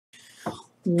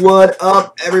What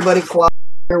up, everybody? Clyde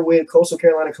here with Coastal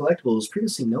Carolina Collectibles,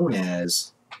 previously known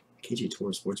as KJ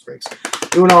Tour Sports Breaks.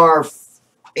 Doing our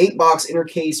 8-box inner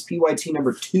case PYT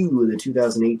number 2 of the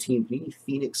 2018 Panini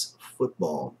Phoenix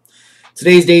Football.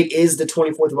 Today's date is the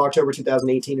 24th of October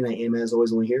 2018, and I am, as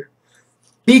always, only here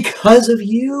because of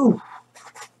you.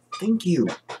 Thank you.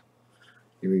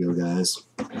 Here we go, guys.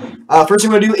 First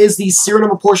thing we're going to do is the serial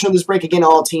number portion of this break. Again,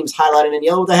 all teams highlighted in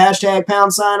yellow with a hashtag,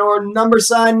 pound sign, or number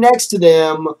sign next to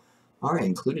them are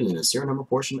included in the serial number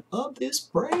portion of this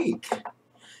break.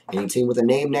 Any team with a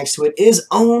name next to it is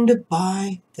owned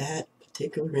by that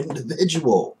particular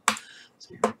individual.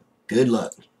 So good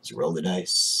luck. Let's roll the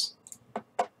dice.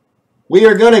 We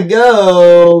are going to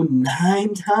go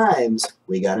 9 times.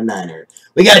 We got a 9er.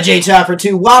 We got a J-Chop for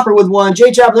 2, Whopper with 1,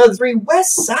 J-Chop with another 3,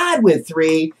 West Side with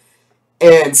 3,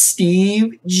 and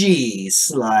Steve G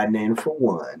sliding in for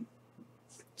 1.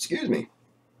 Excuse me.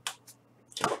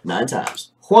 9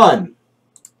 times. 1,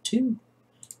 2,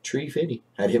 3, 50.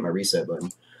 Had to hit my reset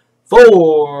button.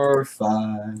 4,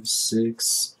 5,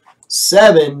 6,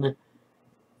 7,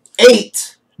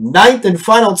 8. 9th and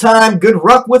final time. Good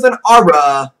luck with an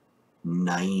aura.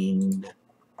 9.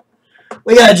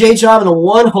 We got a J-Chop in a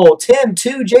 1-hole. 10,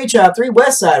 2, J-Chop, 3,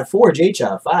 West Side, 4,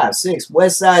 J-Chop, 5, 6,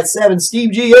 West Side, 7,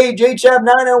 Steve G, 8, J-Chop,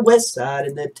 9, and West Side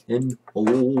in the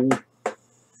 10-hole.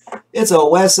 It's a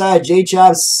West Side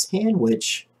J-Chop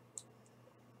sandwich.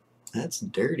 That's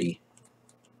dirty.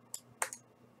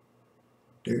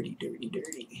 Dirty, dirty,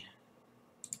 dirty.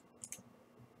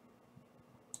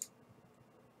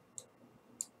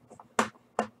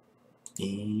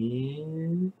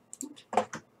 And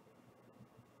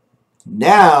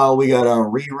now we gotta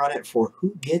rerun it for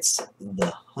who gets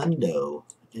the hundo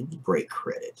and the break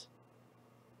credit.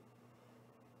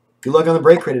 Good luck on the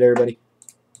break credit, everybody.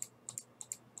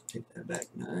 Take that back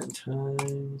 9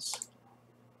 times.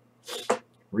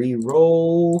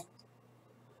 Re-roll.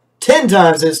 10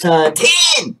 times this time.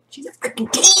 10! She's a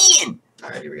freaking 10!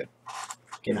 Alright, here we go.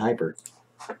 Getting hyper.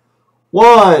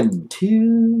 1,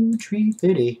 2, 3,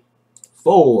 50.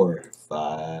 4,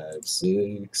 5,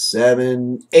 6,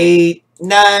 7, 8,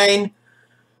 9.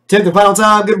 10th and final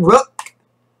time. Good rook.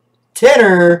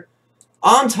 Tenor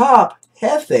on top.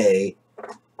 Hefe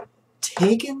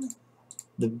taking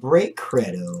the break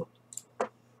credo.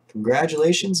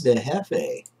 Congratulations to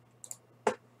Hefe.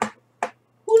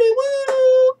 Woody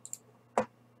woo.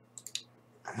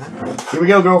 Here we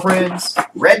go, girlfriends.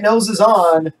 Red nose is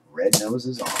on. Red nose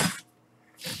is on.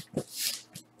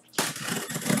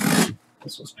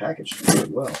 This was packaged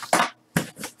really well.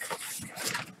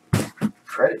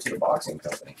 Credit to the boxing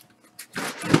company.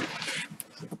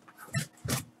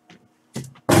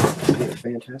 They did a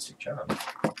fantastic job.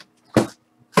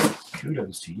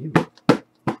 Kudos to you.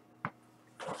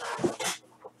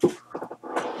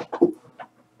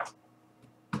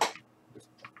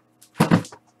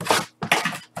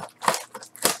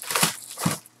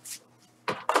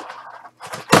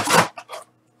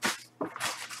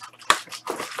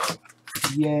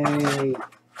 Yay!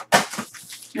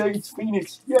 Yay, it's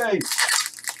Phoenix! Yay!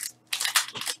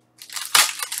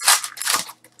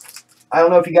 I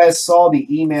don't know if you guys saw the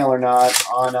email or not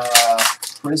on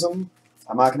Prism.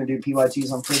 I'm not going to do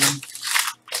PYTs on Prism.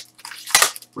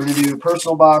 We're going to do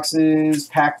personal boxes,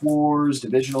 pack wars,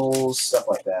 divisionals, stuff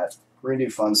like that. We're going to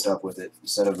do fun stuff with it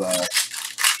instead of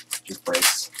just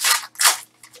breaks.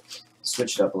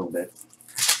 Switch it up a little bit.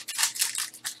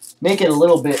 Make it a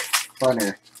little bit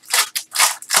funner.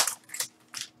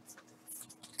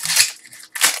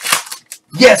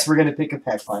 Yes, we're going to pick a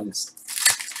pack finest.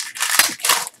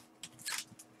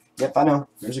 Yep, I know.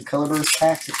 There's a color burst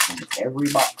pack in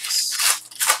every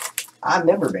box. I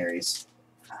remember berries.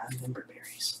 I remember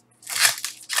berries.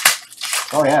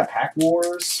 Oh, yeah, pack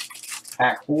wars.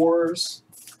 Pack whores.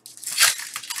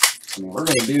 I mean, we're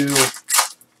going to do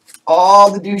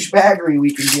all the douchebaggery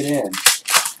we can get in.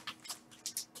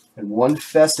 And one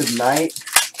festive night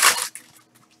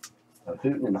of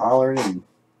hooting and hollering and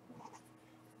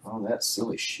all that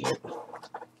silly shit.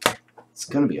 It's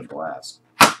going to be a blast.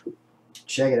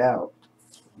 Check it out.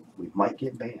 We might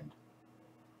get banned.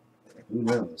 Who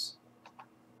knows?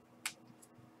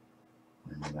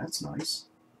 And that's nice.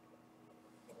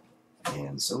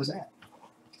 And so is that.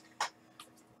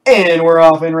 And we're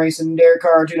off in racing. Derek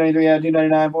Carr, 293 out of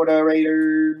 299 for the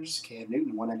Raiders. Cam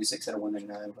Newton, 196 out of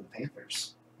 199 for the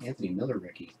Panthers. Anthony Miller,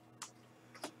 rookie.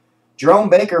 Jerome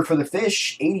Baker for the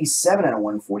Fish, 87 out of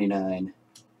 149.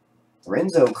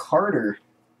 Renzo Carter.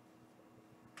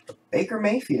 Baker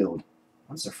Mayfield.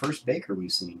 That's the first Baker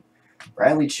we've seen.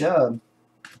 Bradley Chubb.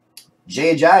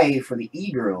 Jay Ajayi for the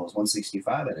E-Girls,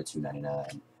 165 out of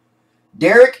 299.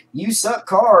 Derek, you suck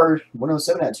card.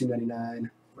 107 out of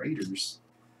 299. Raiders.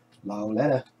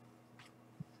 Lauletta.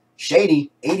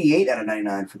 Shady, 88 out of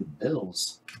 99 for the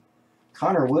Bills.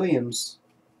 Connor Williams.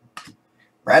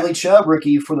 Bradley Chubb,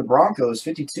 rookie for the Broncos.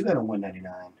 52 out of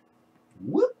 199.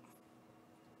 Whoop.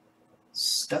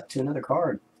 Stuck to another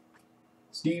card.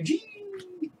 Steve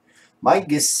G. Mike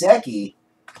Gesicki.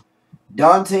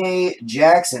 Dante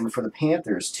Jackson for the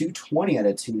Panthers. 220 out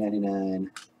of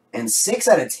 299. And 6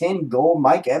 out of 10 gold.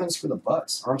 Mike Evans for the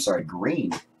Bucks. Or I'm sorry,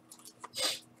 green.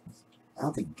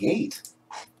 Out the gate.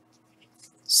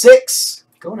 6.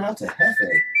 Going out to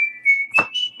Hefe.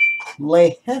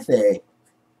 Le Hefe.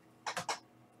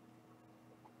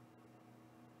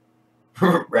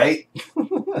 Right?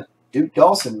 Duke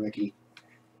Dawson, rookie.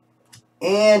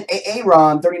 And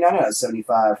Aaron, 39 out of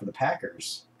 75 for the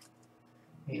Packers.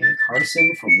 And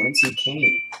Carson from whence he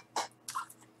came.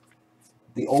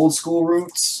 The old school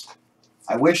roots.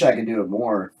 I wish I could do it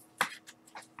more.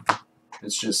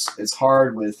 It's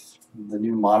hard with the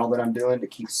new model that I'm doing to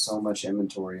keep so much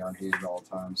inventory on hand at all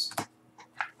times.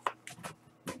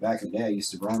 Back in the day, I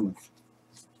used to run with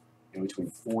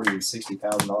between $40,000 and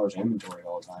 $60,000 inventory at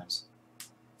all times.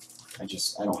 I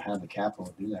don't have the capital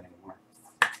to do that anymore.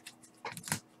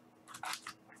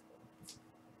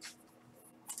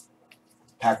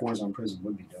 Pack Wars on Prison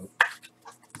would be dope.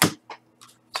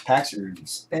 Packs are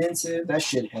expensive. That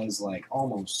shit has like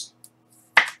almost,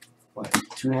 what,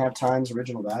 2.5 times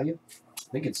original value?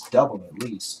 I think it's double at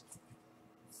least.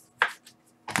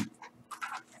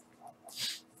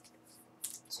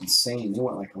 It's insane. They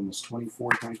want like almost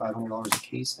 $2,400–$2,500 a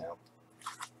case now.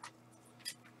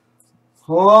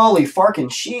 Holy farkin'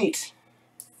 sheet.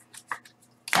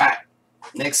 Alright,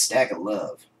 next stack of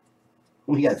love.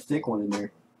 We got a thick one in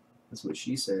there. That's what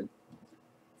she said.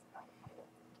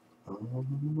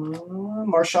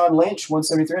 Marshawn Lynch,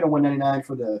 173 out of 199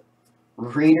 for the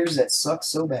Raiders that suck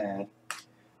so bad.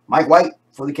 Mike White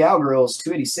for the Cowgirls,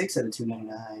 286 out of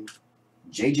 299.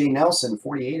 J.J. Nelson,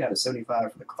 48 out of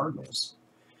 75 for the Cardinals.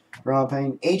 Ron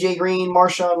Payne, A.J. Green,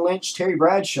 Marshawn Lynch, Terry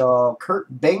Bradshaw,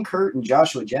 Ben Kurt, and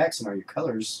Joshua Jackson are your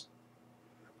colors.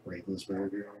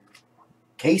 Ravensburger.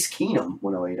 Case Keenum,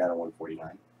 108 out of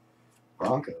 149.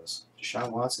 Broncos,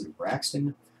 Deshaun Watson, and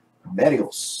Braxton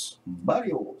Berrios.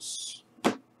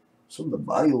 Some of the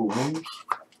Berrios.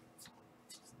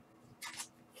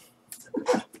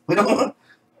 We don't want.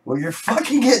 Well, you're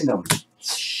fucking getting them.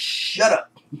 Shut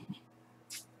up.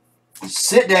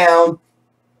 Sit down.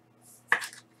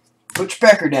 Put your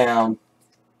pecker down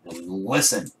and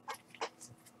listen.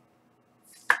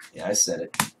 Yeah, I said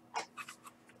it.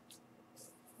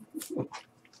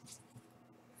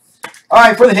 All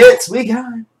right, for the hits, we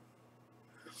got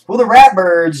for the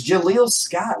Ratbirds, Jaleel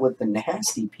Scott with the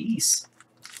nasty piece.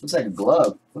 Looks like a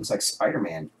glove. Looks like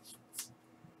Spider-Man.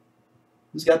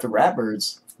 Who's got the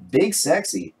Ratbirds? Big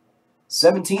Sexy.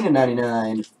 17 of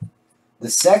 99. The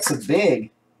Sex of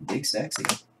Big. Big Sexy.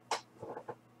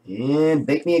 And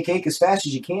bake me a cake as fast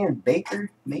as you can.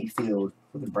 Baker Mayfield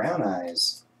for the Brown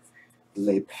Eyes.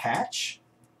 Le Patch.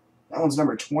 That one's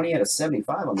number 20 out of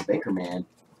 75 on the Baker Man.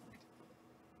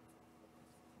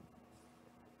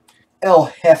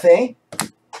 El Jefe.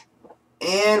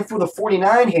 And for the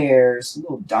 49 hairs, a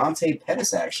little Dante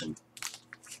Pettis action.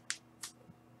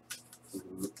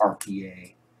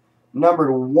 RPA.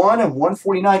 Numbered 1 of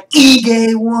 149.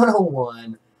 E-Gay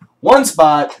 101. One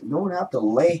spot going out to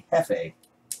Le Jefe.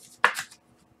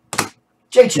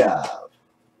 J-Chop.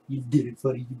 You did it,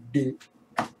 buddy. You did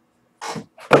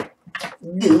it.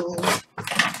 No.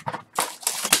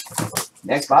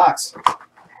 Next box.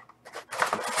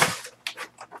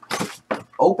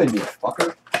 Open, you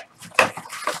fucker.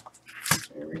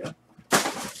 There we go.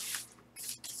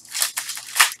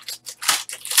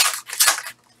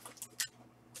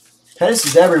 Pettis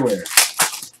is everywhere.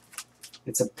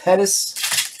 It's a Pettis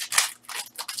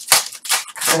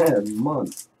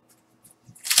month.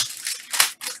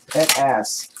 Pet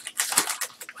ass.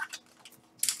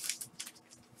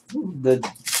 The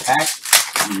pack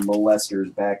molester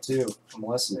is back too. I'm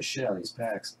molesting the shit out of these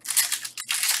packs.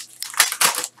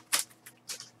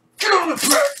 Get on the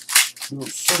pack! You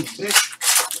little son of a bitch.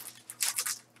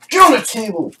 Get on the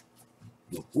table!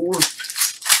 You whore.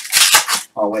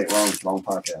 Oh wait, wrong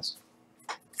podcast.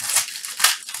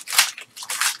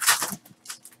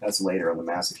 That's later on the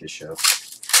Masochist show.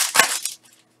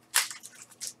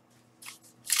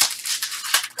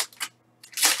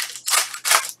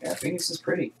 Yeah, Phoenix is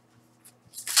pretty.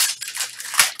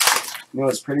 You know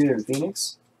what's prettier than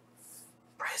Phoenix?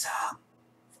 Prism.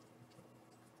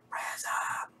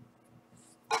 Prism.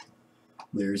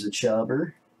 There's a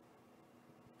Chubber.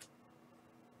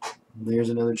 There's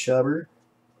another Chubber.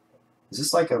 Is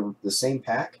this like the same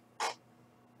pack?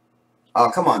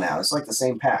 Oh, come on now. It's like the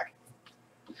same pack.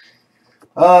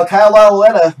 Kyle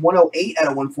Lauletta, 108 out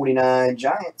of 149.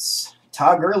 Giants.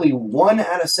 Todd Gurley, 1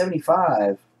 out of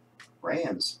 75.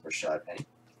 Rams. Rashad Penny.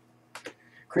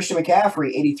 Christian McCaffrey,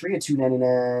 83 of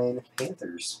 299.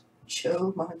 Panthers.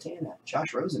 Joe Montana.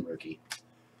 Josh Rosen, rookie.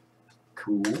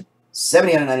 Cool.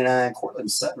 70 out of 99.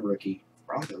 Cortland Sutton, rookie.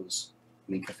 Broncos.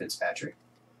 Minka Fitzpatrick.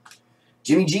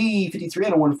 Jimmy G, 53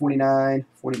 out of 149.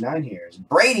 49 hairs.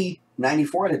 Brady,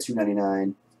 94 out of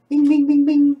 299. Bing, bing, bing,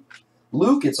 bing.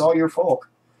 Luke, it's all your fault.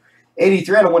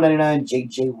 83 out of 199.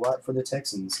 J.J. Watt for the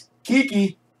Texans.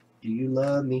 Kiki, do you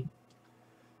love me?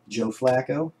 Joe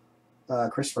Flacco.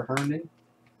 Christopher Herndon.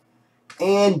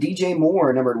 And DJ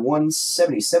Moore, numbered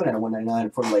 177 out of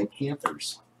 199 for the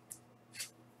Panthers.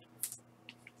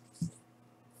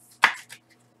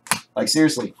 Like,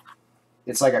 seriously,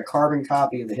 it's like a carbon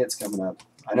copy of the hits coming up.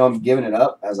 I know I'm giving it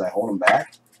up as I hold them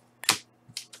back,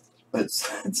 but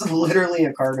it's literally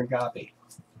a carbon copy.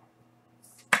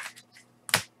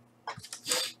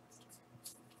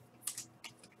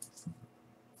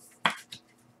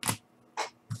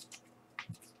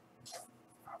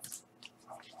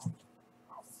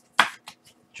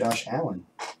 Josh Allen.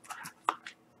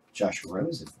 Josh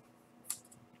Rosen.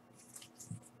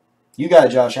 You got a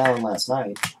Josh Allen last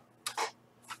night.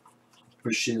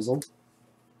 For Shizzle.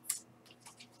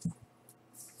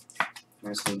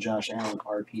 Nice little Josh Allen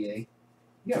RPA.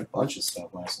 You got a bunch of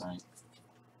stuff last night.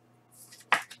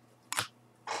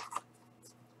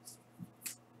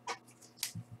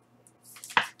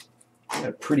 You got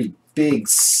a pretty big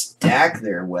stack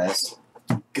there, Wes.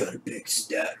 Got a big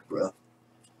stack, bro.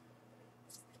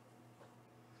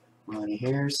 Ronnie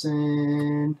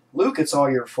Harrison. Luke, it's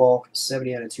all your fault.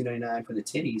 70 out of 299 for the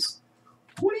Titties.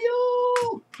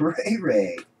 Wheel!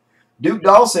 Ray. Duke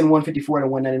Dawson, 154 out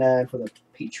of 199 for the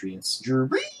Patriots. Drew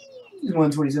Brees,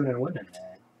 127 out of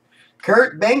 199.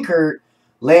 Kurt Benkert,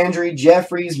 Landry,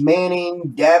 Jeffries,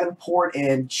 Manning, Davenport,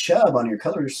 and Chubb on your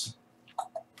colors.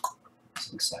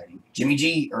 That's exciting.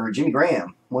 Jimmy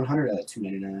Graham, 100 out of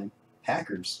 299.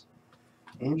 Packers.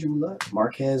 Andrew Luck,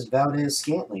 Marquez Valdez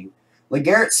Scantling.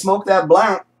 LeGarrette smoked that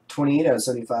blount. 28 out of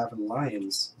 75 for the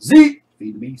Lions. Zeke,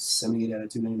 feed the beast. 78 out of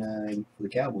 299 for the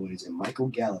Cowboys. And Michael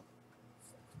Gallup.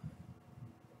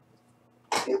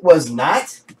 It was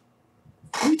not.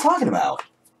 What are you talking about?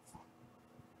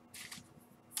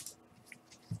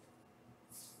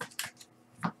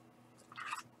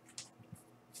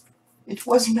 It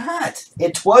was not.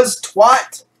 It was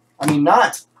twat. I mean,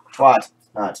 not. Twat.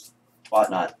 Not. Twat,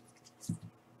 not.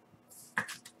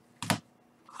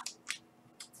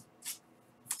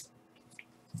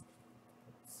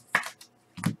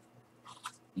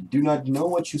 You do not know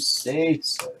what you say,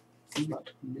 sir. Do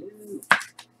not know.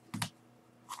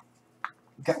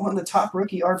 Got one of the top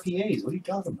rookie RPAs. What are you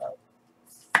talking about?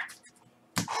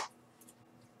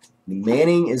 The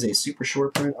Manning is a super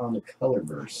short print on the color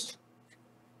burst.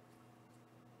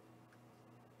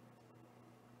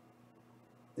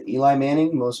 The Eli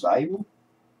Manning, most valuable.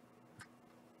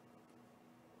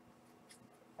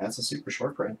 That's a super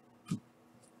short print.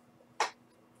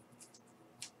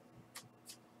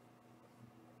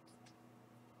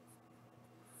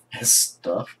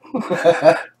 Stuff.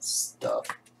 Stuff.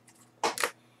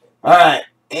 Alright,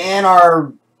 and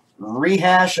our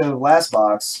rehash of last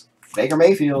box, Baker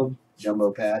Mayfield,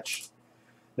 jumbo patch.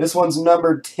 This one's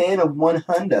numbered 10 of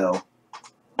 100.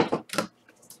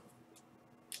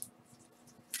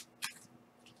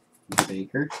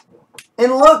 Baker.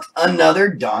 And look, another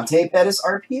Dante Pettis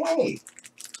RPA.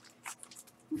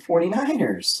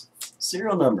 49ers.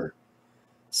 Serial number.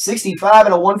 65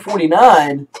 out of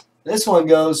 149. This one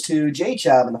goes to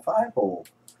J-Chop in the 5-hole.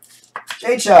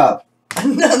 J-Chop,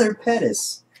 another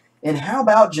Pettis. And how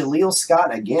about Jaleel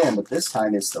Scott again, but this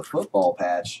time it's the football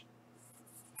patch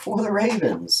for the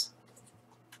Ravens.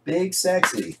 Big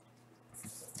sexy.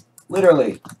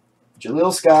 Literally,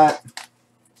 Jaleel Scott,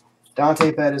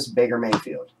 Dante Pettis, Baker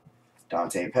Mayfield.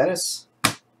 Dante Pettis,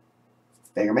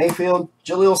 Baker Mayfield,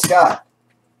 Jaleel Scott.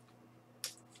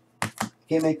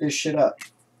 Can't make this shit up.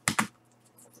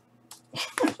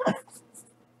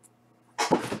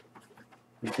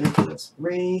 Ridiculous.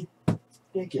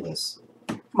 Ridiculous.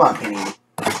 Come on, Panini.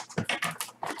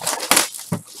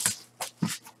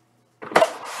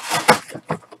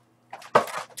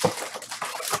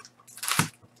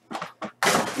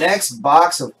 Next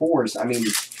box of horrors. I mean,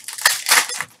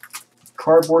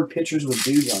 cardboard pictures with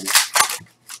dudes on it.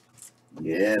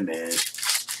 Yeah, man.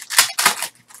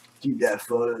 Dude, that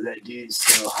photo of that dude's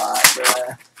so hot,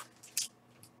 bruh.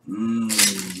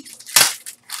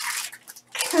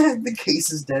 The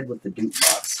case is dead with the Duke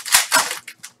box.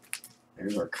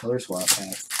 There's our color swap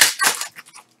pack.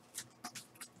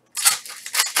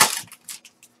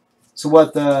 So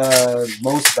what, the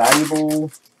most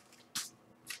valuable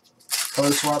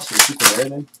color swaps are super rare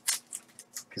then?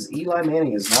 Because Eli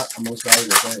Manning is not the most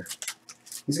valuable player.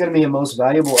 He's going to be a most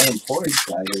valuable unemployed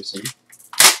guy here soon.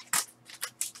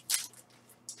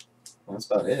 That's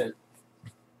about it.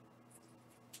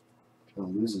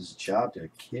 Going to lose his job to a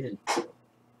kid.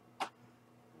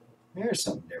 There's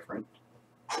something different.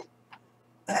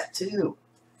 That too.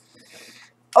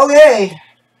 Okay.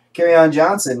 Carry on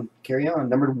Johnson. Carry on.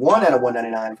 Numbered 1 out of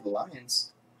 199 for the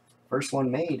Lions. First one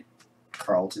made.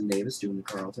 Carlton Davis doing the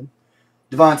Carlton.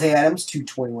 Devontae Adams,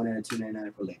 221 out of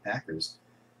 299 for the Packers.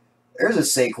 There's a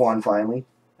Saquon finally.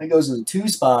 That goes to the 2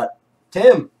 spot.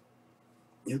 Tim,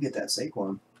 you'll get that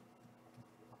Saquon.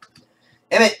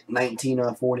 Emmett, 19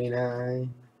 of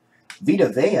 49. Vita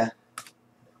Vea,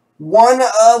 1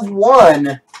 of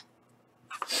 1.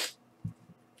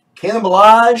 Caleb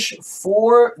Balaj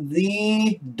for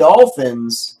the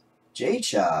Dolphins.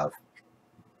 J-Chov.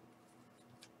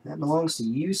 That belongs to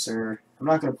you, sir. I'm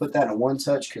not going to put that in one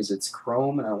touch because it's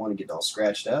chrome and I don't want to get all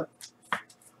scratched up.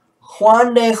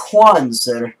 Juan de Juan,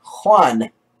 sir.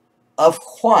 Juan of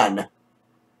Juan.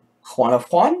 Juan of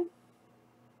Juan?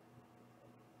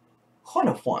 Juan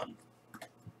of Juan.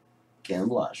 Caleb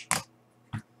Balaj.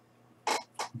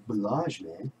 Balaj,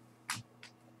 man.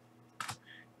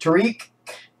 Tariq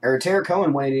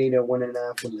Cohen, 188 of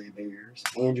 199 for the Bears.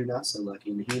 Andrew, not so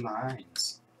lucky. Naheem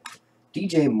Hines.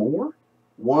 DJ Moore,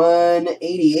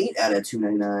 188 out of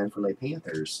 299 for the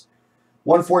Panthers.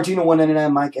 114 of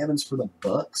 199 Mike Evans for the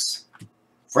Bucks.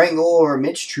 Frank Gore,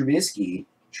 Mitch Trubisky.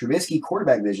 Trubisky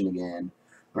quarterback vision again.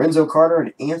 Lorenzo Carter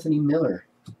and Anthony Miller.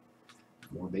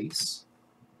 More base.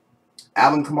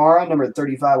 Alvin Kamara, number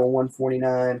 35 of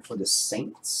 149 for the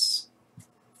Saints.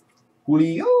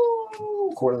 Julio.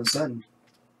 Cortland Sutton.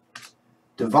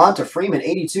 Devonta Freeman,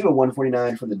 82 of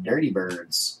 149 for the Dirty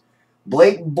Birds.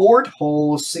 Blake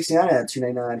Bortles, 69 out of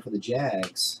 299 for the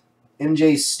Jags.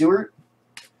 MJ Stewart.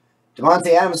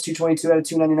 Devontae Adams, 222 out of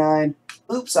 299.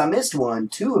 Oops, I missed one.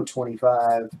 2 of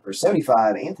 25, or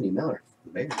 75, Anthony Miller for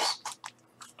the Bears.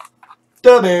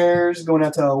 The Bears going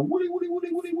out to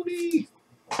Woody.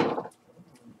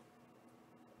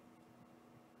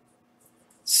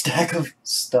 Stack of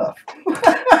stuff.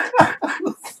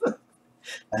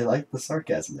 I like the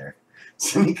sarcasm there.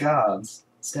 Simi Cobbs.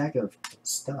 Stack of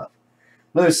stuff.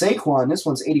 Another Saquon. This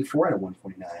one's 84 out of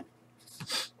 149.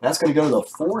 That's going to go to the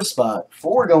 4 spot.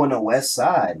 4 going to West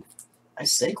Side.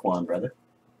 Nice Saquon, brother.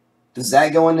 Does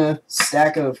that go in a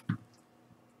stack of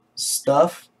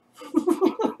stuff?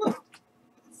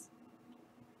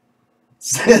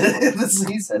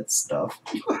 He said stuff.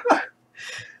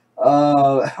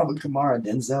 Alvin Kamara,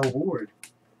 Denzel Ward.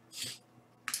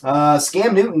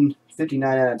 Scam Newton,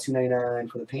 59 out of 299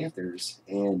 for the Panthers.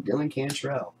 And Dylan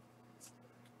Cantrell.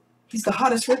 He's the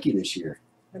hottest rookie this year.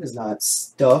 That is not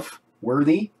stuff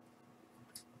worthy.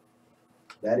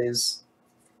 That is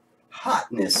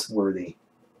hotness worthy.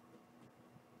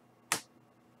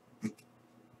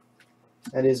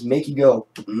 That is make you go,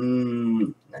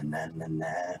 nah, nah, nah,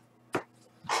 nah.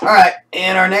 Alright,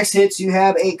 and our next hits, you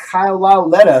have a Kyle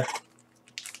Lauletta.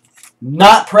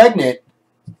 Not pregnant.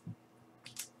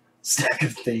 Stack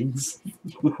of things.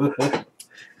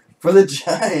 For the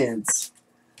Giants.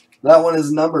 That one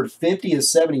is numbered 50 of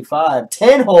 75.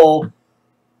 10-hole.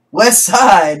 West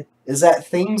Side. Is that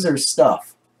things or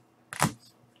stuff?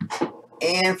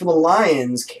 And for the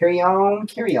Lions, carry on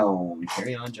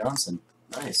Johnson.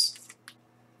 Nice.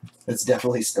 That's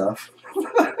definitely stuff.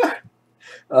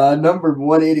 Numbered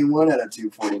 181 out of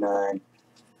 249.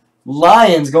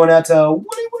 Lions going out to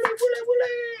Woody.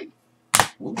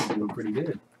 Woody's doing pretty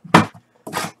good.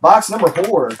 Box number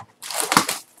 4.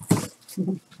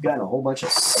 Got a whole bunch of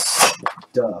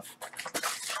stuff.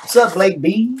 What's up, Blake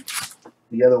B?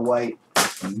 The other white.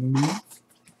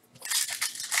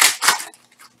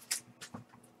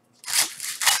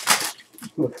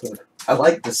 I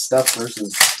like the stuff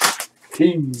versus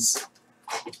things.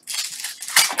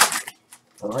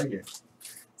 I like it.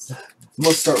 I'm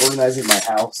going to start organizing my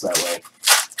house that way.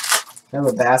 I have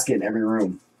a basket in every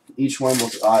room. Each one will,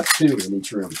 2 in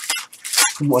each room.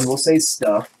 One will say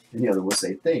stuff, and the other will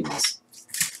say things.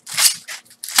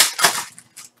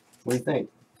 What do you think?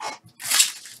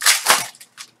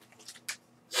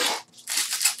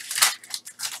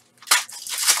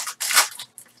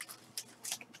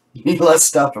 You need less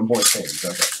stuff and more things.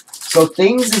 Okay. So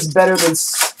things is better than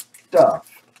stuff.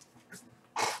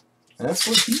 That's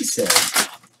what he said.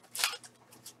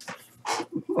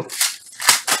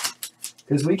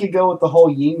 Because we could go with the whole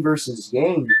yin versus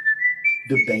yang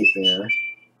debate there.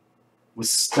 with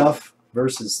stuff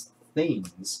versus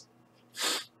things.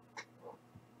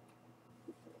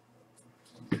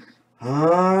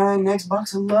 Next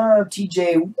box of love.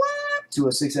 TJ what?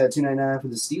 206 out of 299 for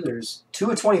the Steelers. 2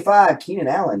 of 25. Keenan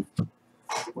Allen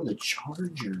for the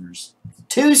Chargers.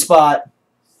 2 spot.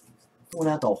 Going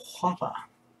out the Whopper.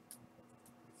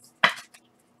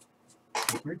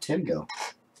 Where'd Tim go?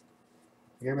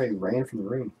 Everybody ran from the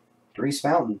room. Dries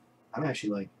Fountain. I'm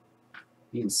actually like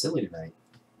being silly tonight.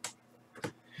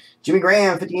 Jimmy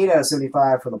Graham, 58 out of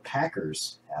 75 for the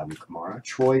Packers. Alvin Kamara.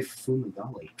 Troy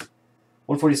Fumagalli.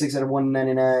 146 out of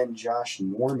 199. Josh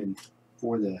Norman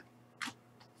for the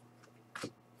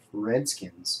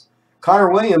Redskins. Connor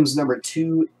Williams, number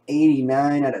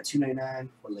 289 out of 299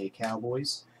 for the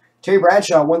Cowboys. Terry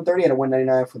Bradshaw, 130 out of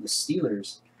 199 for the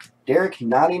Steelers. Derek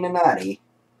Naughty Nanati.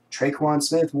 Traquan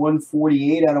Smith,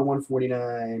 148 out of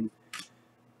 149.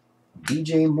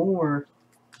 DJ Moore.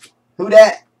 Who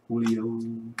dat? Julio.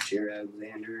 Jared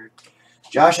Alexander.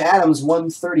 Josh Adams,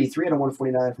 133 out of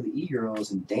 149 for the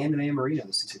E-Girls. And Dan Marino,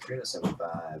 63 out of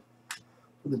 75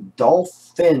 for the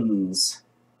Dolphins.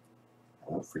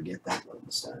 I won't forget that one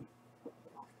this time.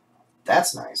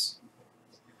 That's nice.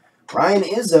 Ryan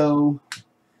Izzo.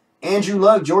 Andrew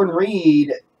Luck, Jordan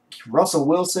Reed, Russell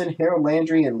Wilson, Harold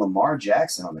Landry, and Lamar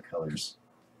Jackson on the colors.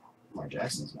 Lamar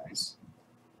Jackson's nice.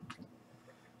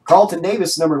 Carlton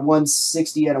Davis, number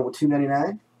 160 out of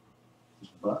 299.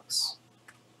 Bucks.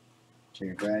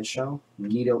 Terry Bradshaw,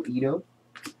 Nito Ito.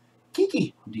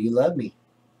 Kiki, do you love me?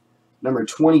 Number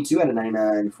 22 out of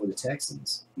 99 for the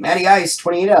Texans. Matty Ice,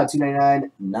 28 out of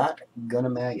 299. Not gonna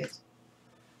mag it.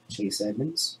 Chase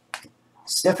Edmonds.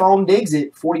 Stephon Diggs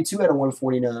it, 42 out of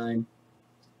 149.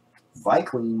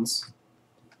 Vikings.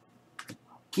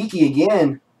 Kiki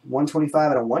again,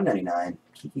 125 out of 199.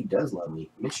 Kiki does love me.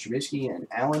 Mitch Trubisky and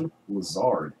Alan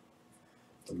Lazard.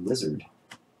 The Lizard.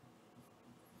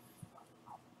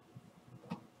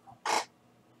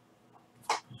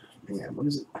 Man, what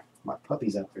is it? My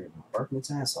puppy's out there barking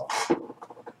its ass off.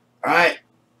 Alright,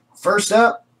 first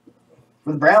up,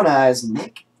 for the Brown Eyes,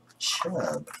 Nick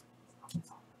Chubb.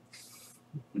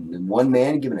 And one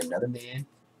man giving another man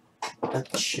a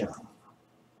Chubb.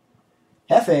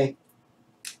 Hefe.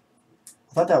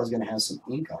 I thought that was going to have some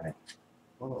ink on it.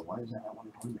 Oh, why does that not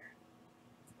want to come there?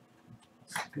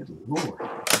 Good lord.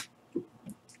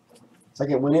 It's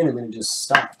like it went in and then it just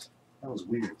stopped. That was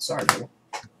weird. Sorry, bro.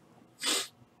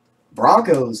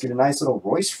 Broncos get a nice little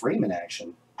Royce Freeman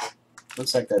action.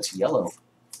 Looks like that's yellow.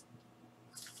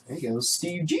 There you go,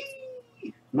 Steve G.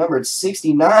 Numbered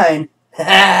 69.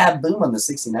 Boom on the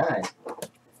 69.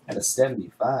 At a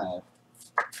 75.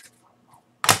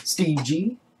 Steve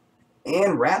G.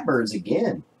 And Ratbirds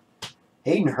again.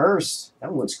 Hayden Hurst.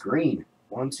 That one looks green.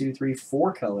 1, 2, 3,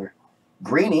 4 color.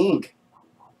 Green ink.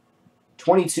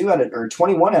 22 out of, or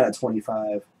 21 out of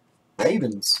 25.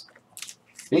 Ravens.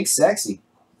 Big sexy.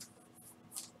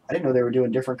 I didn't know they were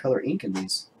doing different color ink in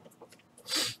these.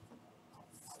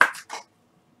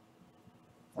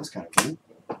 That's kind of cool.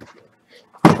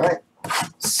 All right.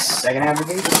 Second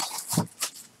application.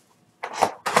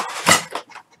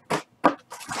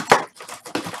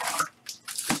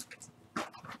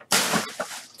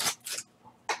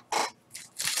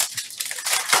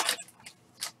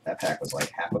 That pack was like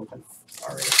half open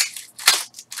already.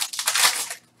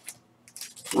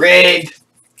 Rigged!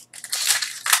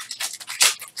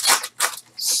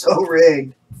 So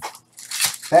rigged.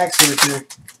 Pack searcher,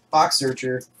 box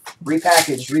searcher,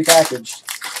 repackaged, repackaged.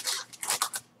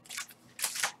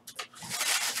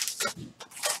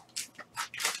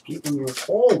 Keeping your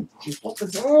home. Just put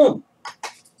this home.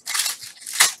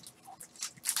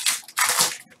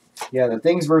 Yeah, the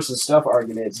things versus stuff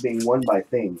argument is being won by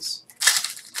things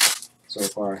so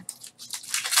far.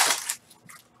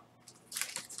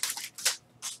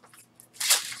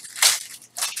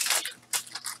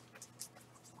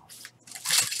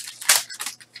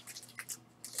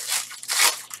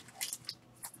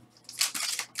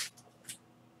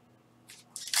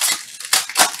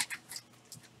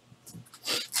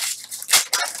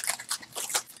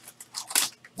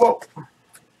 Whoa.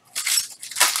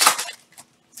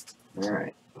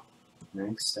 Alright.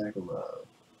 Next stack of love.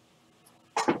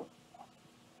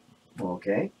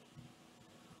 Okay.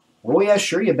 Oh yeah,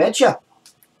 sure, you betcha.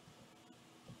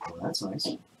 Well, that's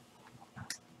nice.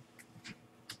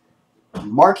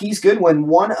 Marquise Goodwin,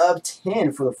 1 of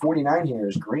 10 for the 49 here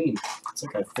is green. It's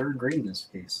like a third green in this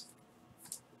case.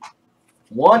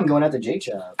 1 going out to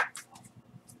J-Chop.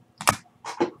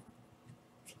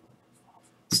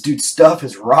 This dude's stuff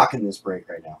is rocking this break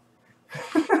right now.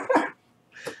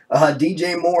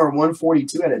 DJ Moore,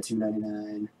 142 out of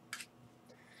 299.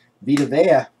 Vita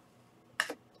Vea.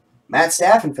 Matt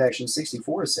Staff infection,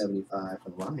 64/75 for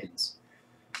the Lions.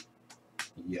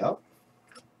 Yep.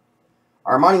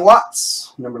 Armani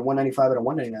Watts, numbered 195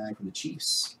 /199 for the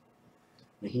Chiefs.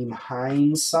 Naheem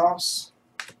Hines sauce.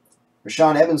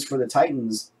 Rashawn Evans for the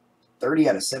Titans,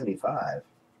 30/75.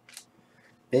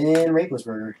 Ben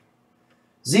Roethlisberger.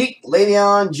 Zeke,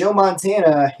 Le'Veon, Joe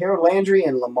Montana, Harold Landry,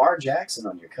 and Lamar Jackson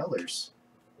on your colors.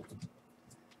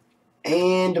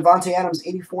 And Devontae Adams,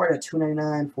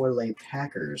 84/299 for the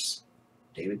Packers.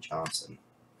 David Johnson.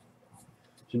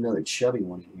 There's another chubby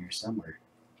one in here somewhere.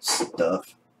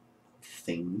 Stuff.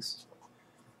 Things.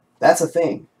 That's a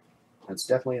thing. That's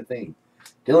definitely a thing.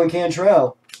 Dylan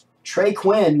Cantrell. Trey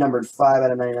Quinn, numbered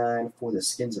 5/99 for the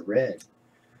Skins of Red.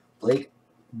 Blake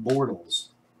Bortles.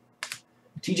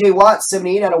 TJ Watt,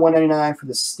 78/199 for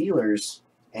the Steelers.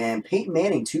 And Peyton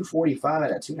Manning,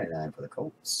 245/299 for the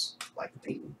Colts. Like the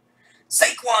Peyton.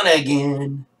 Saquon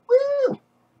again. Woo!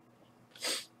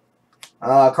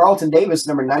 Carlton Davis,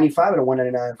 number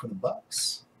 95/199 for the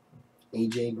Bucks.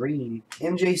 AJ Green.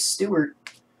 MJ Stewart.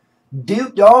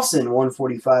 Duke Dawson,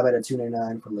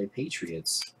 145/299 for the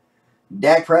Patriots.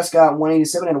 Dak Prescott,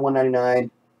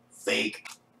 187/199. Fake.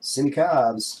 Simi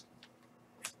Cobbs.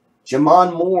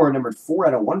 Jamon Moore, numbered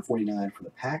 4/149 for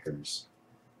the Packers.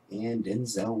 And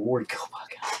Denzel Ward. Go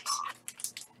Buckeyes.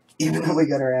 Even though we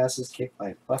got our asses kicked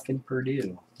by fucking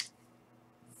Purdue.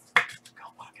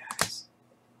 Go Buckeyes.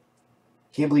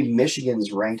 Can't believe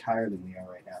Michigan's ranked higher than we are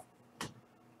right now.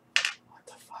 What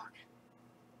the fuck?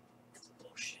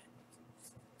 Bullshit.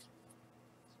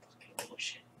 Fucking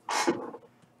bullshit.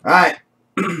 Alright.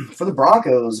 For the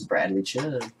Broncos, Bradley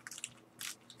Chubb.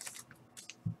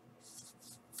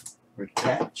 Rick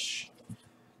Catch.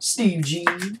 Steve G.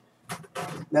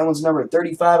 That one's number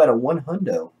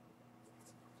 35/100.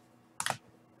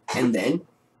 And then,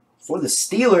 for the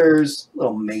Steelers,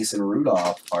 little Mason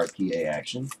Rudolph RPA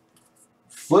action.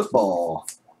 Football.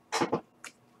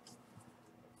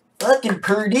 Fucking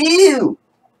Purdue!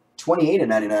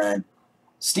 28/99.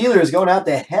 Steelers going out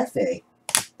to Hefe.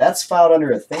 That's filed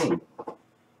under a thing.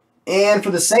 And for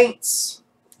the Saints,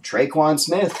 Traquan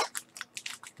Smith.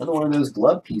 Another one of those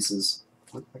glove pieces.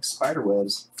 Look like spider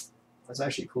webs. That's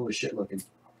actually cool as shit looking.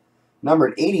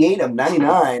 Numbered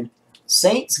 88/99.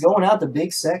 Saints going out to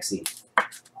Big Sexy.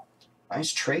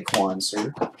 Nice Traquan,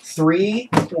 sir. 3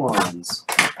 Quans.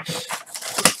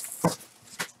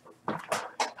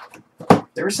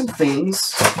 There were some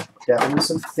things. Definitely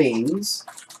some things.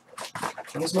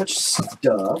 Not as much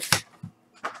stuff.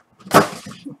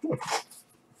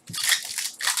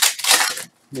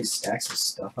 How many stacks of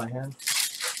stuff I have?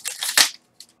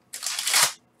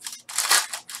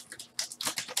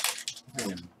 I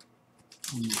am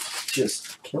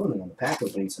just killing it on the pack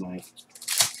opening tonight.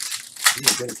 I'm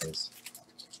really good at this.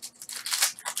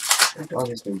 That dog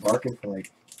has been barking for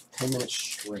like 10 minutes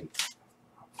straight.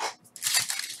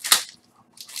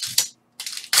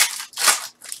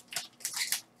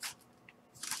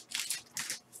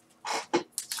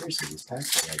 Seriously, these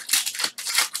packs are like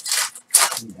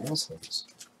assholes.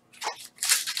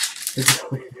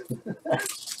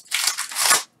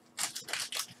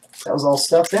 That was all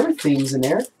stuff. There were things in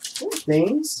there. There were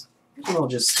things. It wasn't all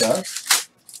just stuff.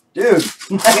 Dude,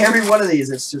 like every one of these,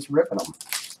 it's just ripping them.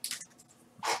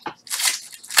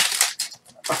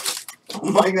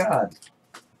 Oh my god.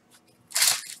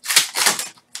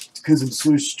 It's because I'm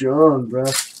so strong, bro.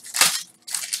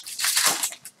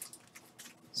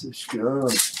 So strong.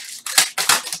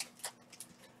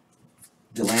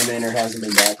 The Delaminator hasn't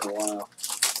been back in a while.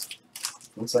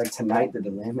 Looks like tonight the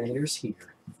Delaminator's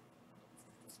here.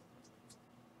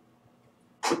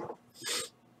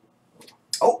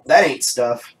 Oh, that ain't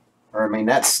stuff. Or, I mean,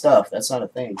 that's stuff. That's not a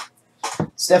thing.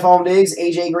 Stephon Diggs,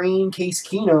 AJ Green, Case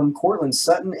Keenum, Cortland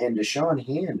Sutton, and Deshaun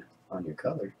Hand on your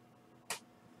color.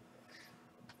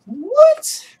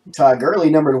 What? Todd Gurley,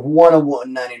 numbered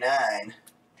 1/199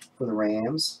 for the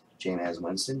Rams. Jameis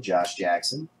Winston, Josh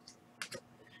Jackson.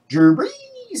 Drew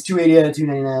Brees,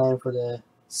 280/299 for the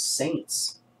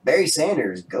Saints. Barry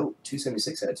Sanders, GOAT,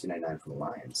 276/299 for the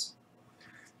Lions.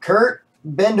 Kurt,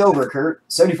 bend over, Kurt.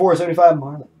 74/75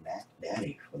 Marlon. Matt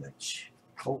Daddy for the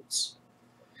Colts.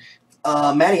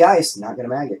 Matty Ice, not gonna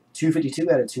mag it.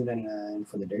 252/299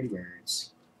 for the Dirty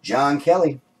Birds. John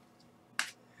Kelly.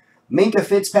 Minka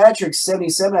Fitzpatrick,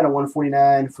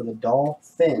 77/149 for the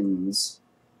Dolphins.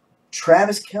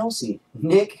 Travis Kelce,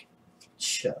 Nick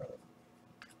Chubb.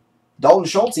 Dalton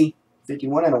Schulte,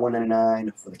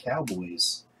 51/199 for the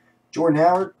Cowboys. Jordan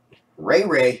Howard,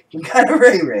 Ray. We got a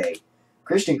Ray.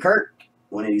 Christian Kirk,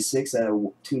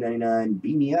 186/299.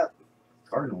 Beat me up,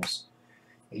 Cardinals.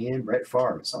 And Brett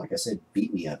Favre. It's not like I said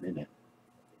beat me up, didn't it?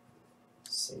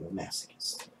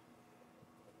 Sadomasochist.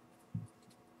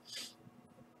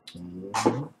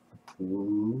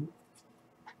 Ooh.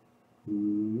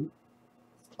 Ooh.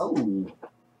 Oh.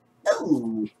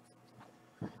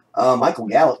 Oh. Michael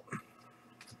Gallup.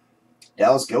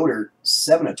 Dallas Goedert,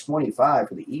 7/25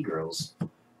 for the E-Girls.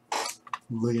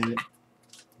 Look at it.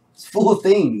 It's full of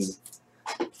things.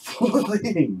 Full of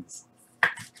things.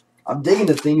 I'm digging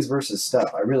the things versus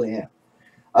stuff. I really am.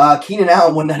 Keenan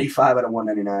Allen,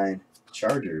 195/199.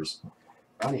 Chargers.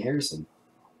 Ronnie Harrison.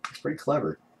 It's pretty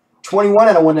clever.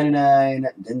 21/199.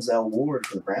 Denzel Ward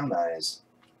for the Brown Eyes.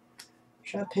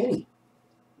 Shot Penny.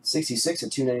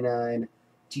 66/299.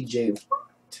 TJ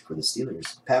for the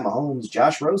Steelers. Pat Mahomes.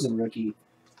 Josh Rosen, rookie.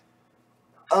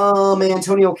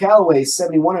 Antonio Callaway,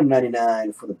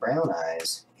 71/99 for the Brown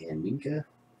Eyes. And Minka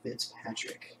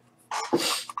Fitzpatrick.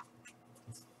 It's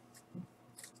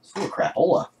full of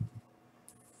crapola.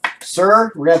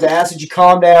 Sir, we're going to have to ask that you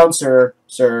calm down, sir.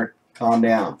 Sir, calm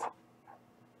down.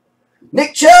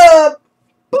 Nick Chubb!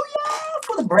 Booyah!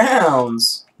 For the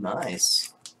Browns.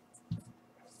 Nice.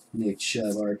 Nick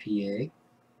Chubb, RPA.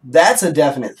 That's a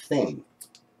definite thing.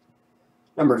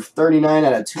 Number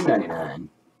 39/299.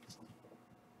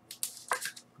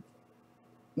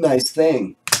 Nice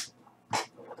thing.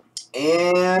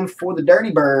 And for the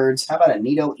Dirty Birds, how about a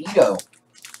Nito Ito?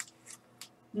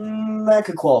 That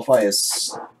could qualify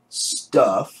as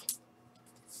stuff.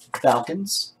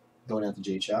 Falcons, going out to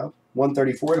J-Chop.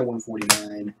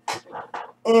 134/149.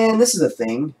 And this is a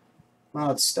thing.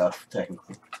 Well, it's stuff,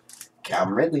 technically.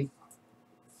 Calvin Ridley.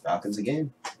 Falcons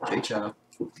again. J-Chop.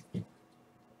 It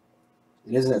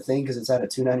isn't a thing because it's out of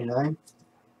 $2.99.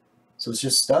 So it's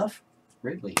just stuff?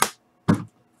 Ridley.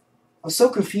 I'm so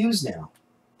confused now.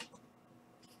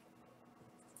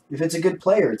 If it's a good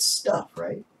player, it's stuff,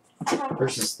 right?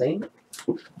 Versus thing.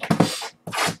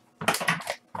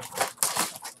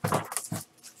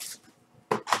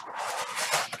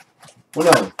 Well,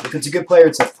 no. If it's a good player,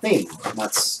 it's a thing,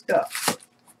 not stuff.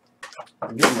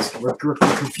 I'm getting this. We're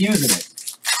confusing it.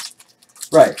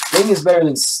 Right. Thing is better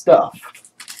than stuff.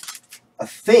 A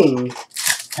thing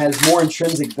has more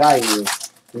intrinsic value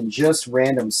than just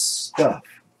random stuff.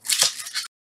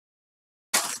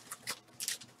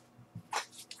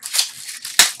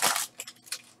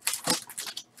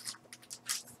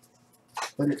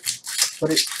 But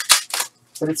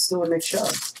it's still a Nick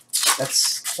Chubb.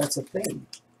 That's a thing.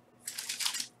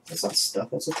 That's not stuff.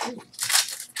 That's a thing.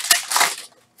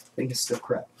 Thing is still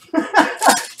crap.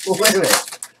 Well, wait a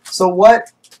minute. So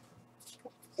what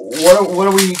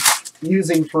are we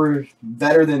using for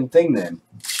better than thing then?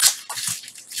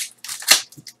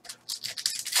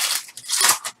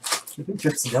 If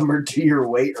it's numbered to your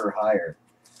weight or higher.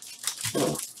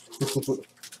 Oh.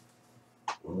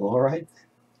 All right.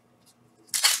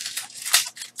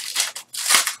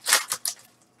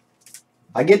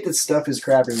 I get that stuff is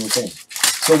crappy with thing.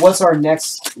 So what's our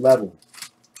next level?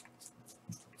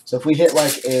 So if we hit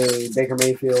like a Baker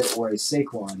Mayfield or a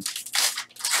Saquon,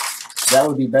 that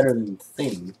would be better than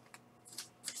thing.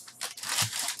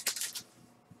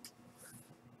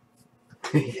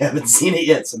 You haven't seen it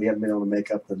yet, so we haven't been able to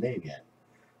make up the name yet.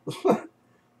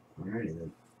 Alrighty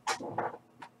then.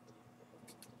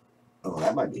 Oh,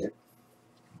 that might be it.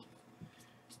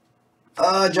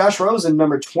 Josh Rosen,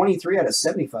 number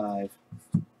 23/75.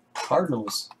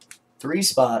 Cardinals.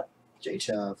 3-spot.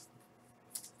 J-Chop.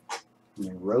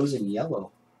 Rosen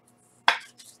yellow.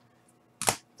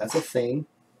 That's a thing.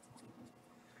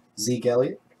 Zeke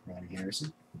Elliott. Ronnie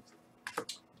Harrison.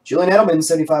 Julian Edelman,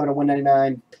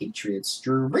 75/199. Patriots.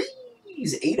 Drew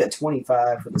Brees,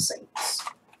 8/25 for the Saints.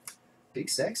 Big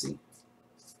sexy.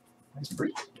 Nice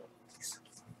Brees.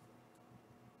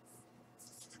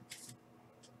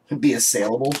 Be a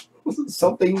saleable.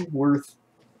 Something worth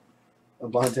a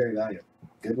monetary value.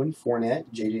 Goodwin,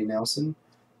 Fournette, J.J. Nelson,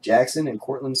 Jackson, and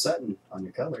Cortland Sutton on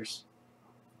your colors.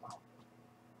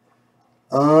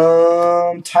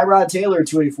 Tyrod Taylor,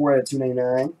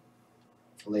 284/299.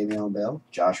 Le'Veon Bell,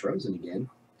 Josh Rosen again.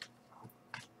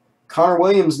 Connor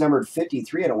Williams, numbered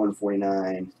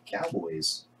 53/149.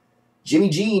 Cowboys. Jimmy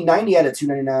G,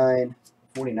 90/299.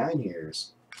 49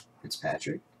 years.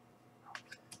 Fitzpatrick.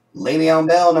 Le'Veon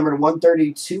Bell, numbered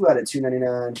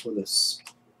 132/299 for the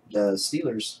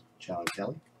Steelers. John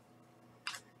Kelly.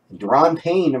 And Deron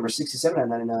Payne, number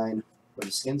 67/99 for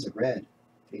the Skins of Red.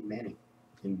 Peyton Manning.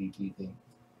 MVP thing.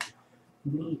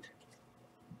 Neat.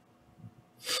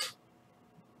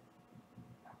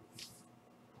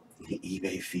 The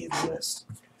eBay feed list.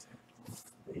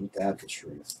 Ain't that the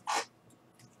truth?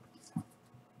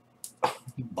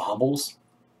 Bobbles?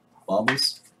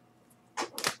 Bobbles?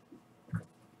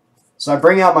 So I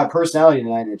bring out my personality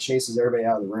tonight and it chases everybody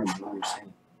out of the room. I don't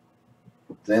understand.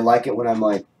 Do they like it when I'm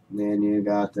like, man, you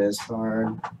got this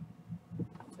card?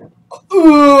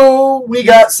 Ooh, we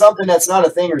got something that's not a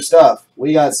thing or stuff.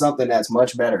 We got something that's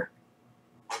much better.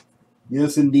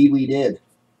 Yes, indeed, we did.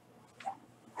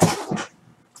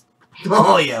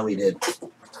 Oh, yeah, we did.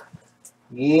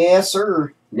 Yes,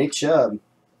 sir. Nick Chubb.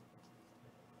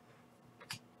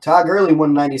 Todd Gurley,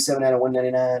 197 out of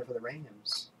 199 for the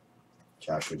Rams.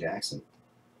 Joshua Jackson.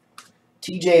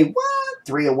 TJ Watt,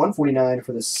 3 of 149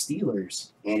 for the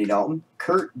Steelers. Andy Dalton.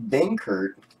 Kurt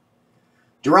Benkert.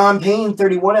 Deron Payne,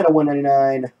 31 out of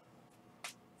 199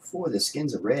 for the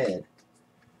Skins of Red.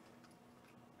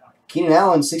 Keenan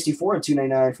Allen, 64 of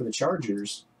 299 for the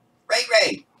Chargers.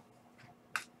 Ray.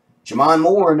 Jamon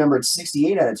Moore, numbered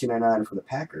 68 out of 299 for the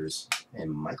Packers.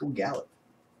 And Michael Gallup.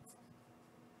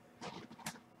 And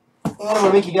I'm going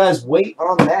to make you guys wait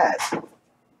on that.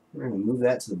 We're going to move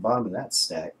that to the bottom of that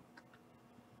stack.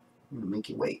 I'm going to make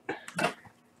you wait.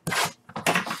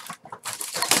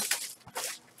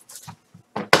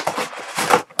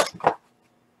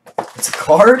 It's a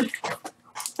card?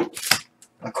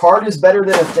 A card is better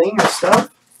than a thing or stuff?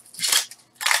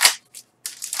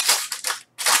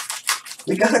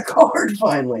 We got a card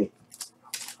finally.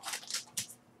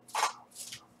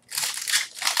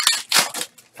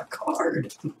 A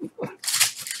card.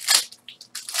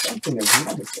 Something of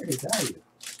monetary value.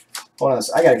 Hold on,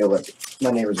 I gotta go look. My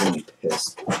neighbor's gonna be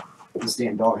pissed. This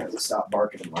damn dog hasn't stopped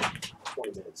barking in like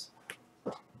 20 minutes.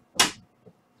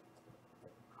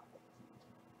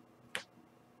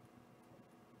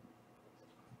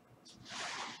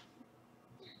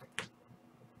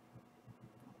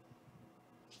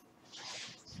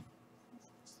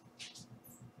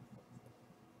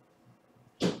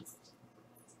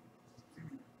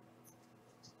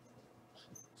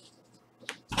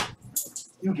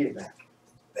 You get it back.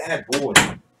 Bad boy.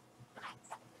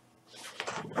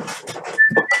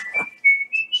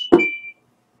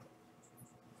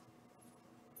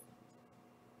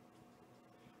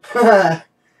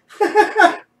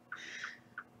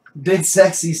 Big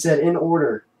Sexy said in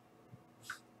order.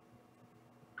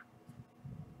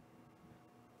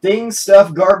 Things,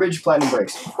 stuff, garbage, platinum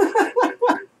breaks.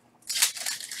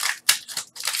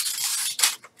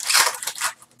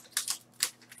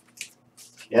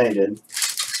 Yeah, he did.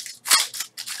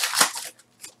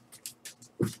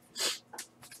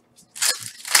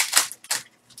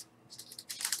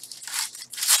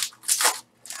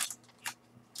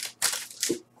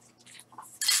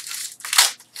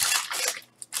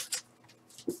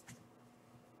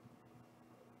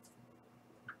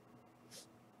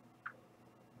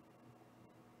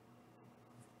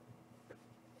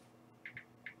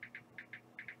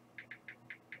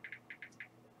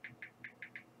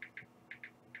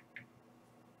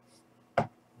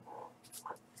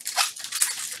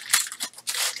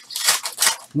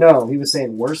 No, he was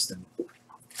saying worse than.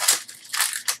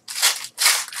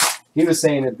 He was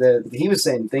saying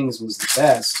that things was the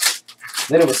best.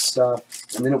 Then it was stuff,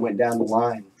 and then it went down the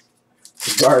line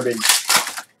to garbage,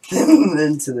 and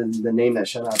then to the name that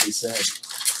shall not be said.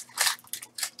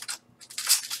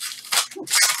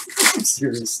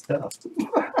 Serious stuff.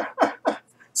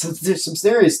 There's some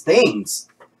serious things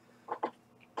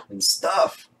and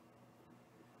stuff.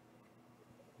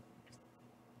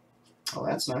 Oh,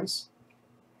 that's nice.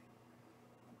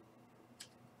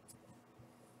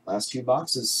 Last two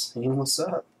boxes. Hey, what's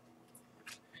up?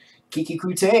 Kiki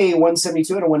Kute,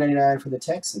 172 out of 199 for the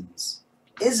Texans.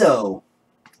 Izzo.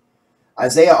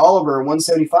 Isaiah Oliver,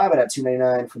 175 out of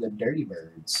 299 for the Dirty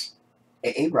Birds.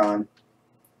 Aaron.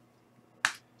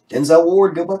 Denzel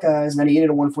Ward, go Buckeyes, 98 out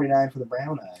of 149 for the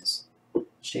Brown Eyes.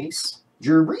 Chase.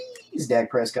 Drew Brees, Dak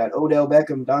Prescott, Odell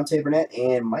Beckham, Dante Burnett,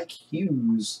 and Mike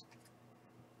Hughes.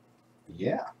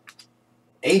 Yeah.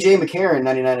 A.J. McCarron,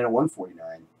 99 out of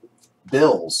 149.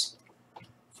 Bills.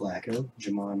 Flacco,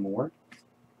 Jamon Moore.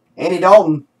 Andy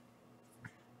Dalton,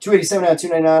 287 out of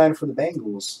 299 for the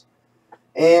Bengals.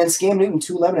 And Scam Newton,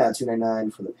 211 out of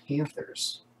 299 for the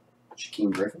Panthers.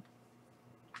 Shaquem Griffin.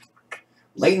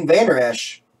 Leighton Vander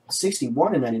Esch,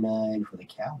 61 of 99 for the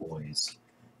Cowboys.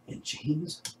 And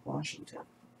James Washington.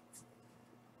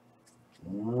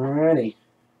 Alrighty.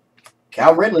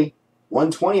 Cal Ridley,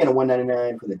 120 out of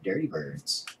 199 for the Dirty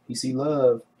Birds. PC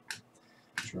Love.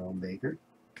 Jerome Baker.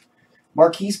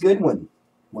 Marquise Goodwin,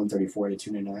 134 out of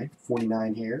 299.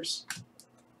 49 hairs.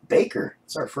 Baker.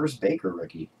 It's our first Baker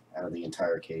rookie out of the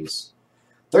entire case.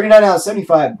 39 out of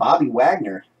 75. Bobby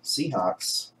Wagner,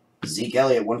 Seahawks. Zeke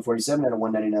Elliott, 147 out of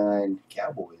 199.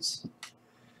 Cowboys.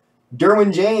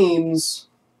 Derwin James.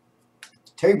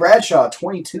 Terry Bradshaw,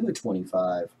 22 of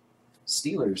 25.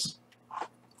 Steelers.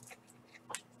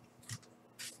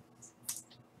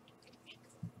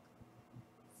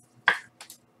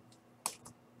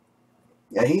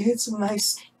 Yeah, he hit some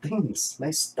nice things.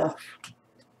 Nice stuff.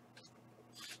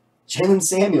 Jalen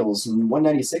Samuels,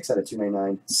 196 out of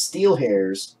 299. Steel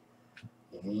Hairs.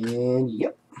 And,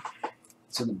 yep.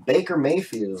 So the Baker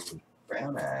Mayfield.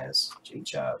 Brown Eyes.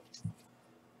 J-Chop.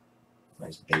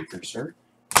 Nice Baker, sir.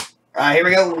 Alright, here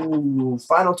we go.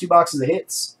 Final 2 boxes of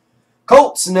hits.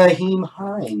 Colts, Naheem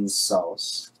Hines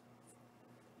sauce.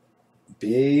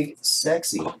 Big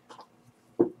Sexy.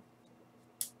 I'm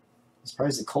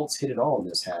surprised the Colts hit it all in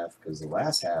this half, because the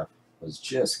last half was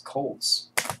just Colts.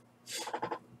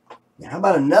 Now, how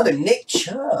about another Nick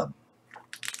Chubb?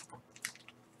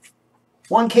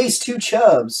 1 case, 2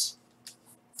 Chubbs.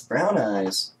 Brown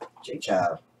Eyes.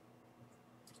 J-Chop.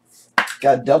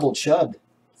 Got double Chubb.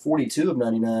 42 of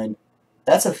 99.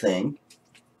 That's a thing.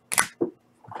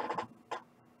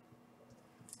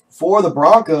 For the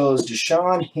Broncos,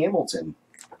 Deshaun Hamilton.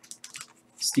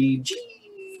 Steve G.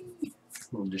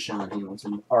 Little Deshaun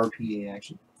Hamilton RPA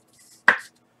action.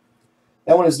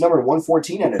 That one is numbered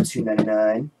 114 out of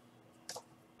 299.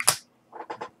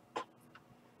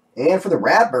 And for the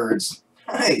Ratbirds,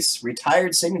 nice.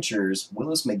 Retired signatures,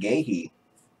 Willis McGahee.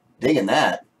 Digging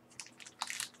that.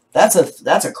 That's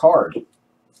a card.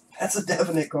 That's a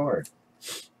definite card.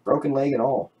 Broken leg and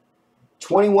all.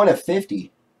 21 of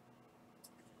 50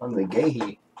 on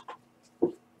McGahee.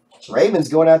 Ravens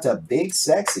going out to Big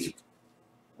Sexy.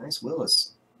 Nice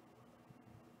Willis.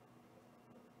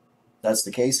 That's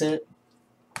the case hit.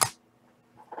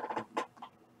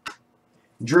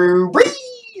 Drew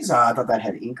Brees. I thought that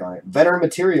had ink on it. Veteran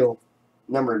material,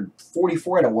 numbered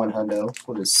 44 out of 100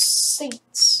 for the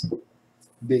Saints.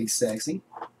 Big Sexy.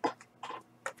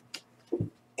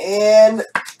 And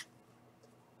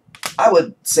I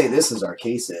would say this is our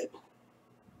case hit.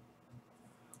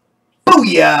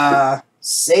 Booyah!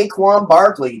 Saquon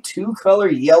Barkley, 2-color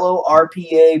yellow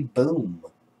RPA. Boom.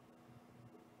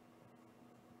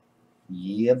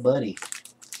 Yeah, buddy.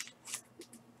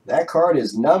 That card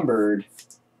is numbered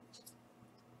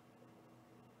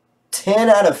 10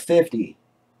 out of 50.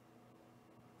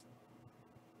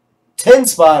 10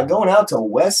 spot going out to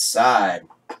West Side.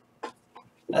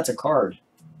 That's a card.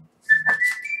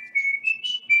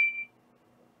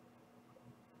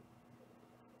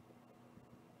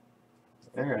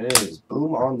 There it is.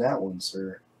 Boom on that one,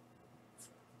 sir.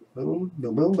 Boom,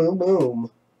 boom, boom, boom,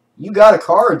 boom. You got a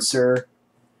card, sir.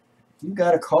 You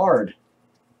got a card.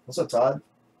 What's up, Todd?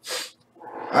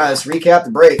 Alright, let's recap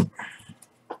the break.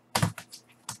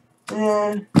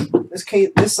 And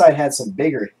this side had some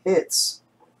bigger hits,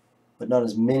 but not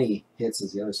as many hits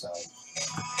as the other side.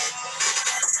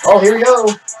 Oh, here we go.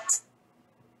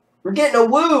 We're getting a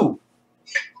woo.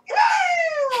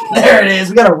 There it is.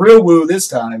 We got a real woo this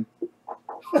time.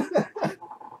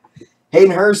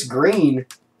 Hayden Hurst Green,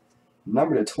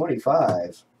 number to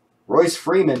 25. Royce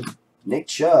Freeman, Nick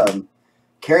Chubb,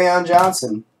 Kerryon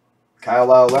Johnson, Kyle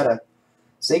Lauletta,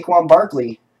 Saquon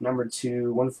Barkley, number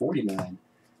to 149.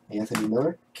 Anthony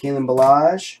Miller, Kalen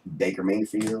Ballage, Baker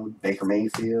Mayfield,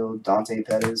 Dante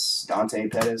Pettis,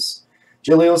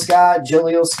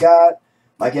 Jaleel Scott,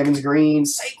 Mike Evans Green,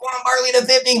 Saquon Barkley to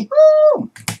 50.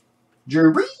 Boom!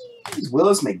 Drew Brees,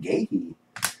 Willis McGahee,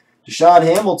 Deshaun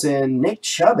Hamilton, Nick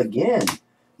Chubb again,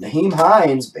 Naheem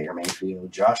Hines, Baker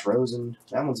Mayfield, Josh Rosen,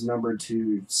 that one's numbered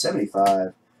to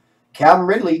 75. Calvin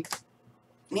Ridley,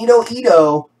 Nito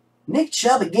Ito, Nick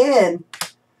Chubb again,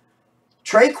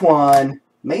 Traquan,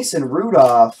 Mason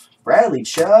Rudolph, Bradley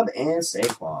Chubb, and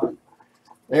Saquon.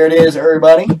 There it is,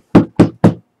 everybody.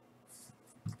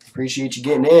 Appreciate you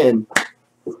getting in.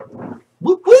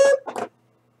 Whoop, whoop.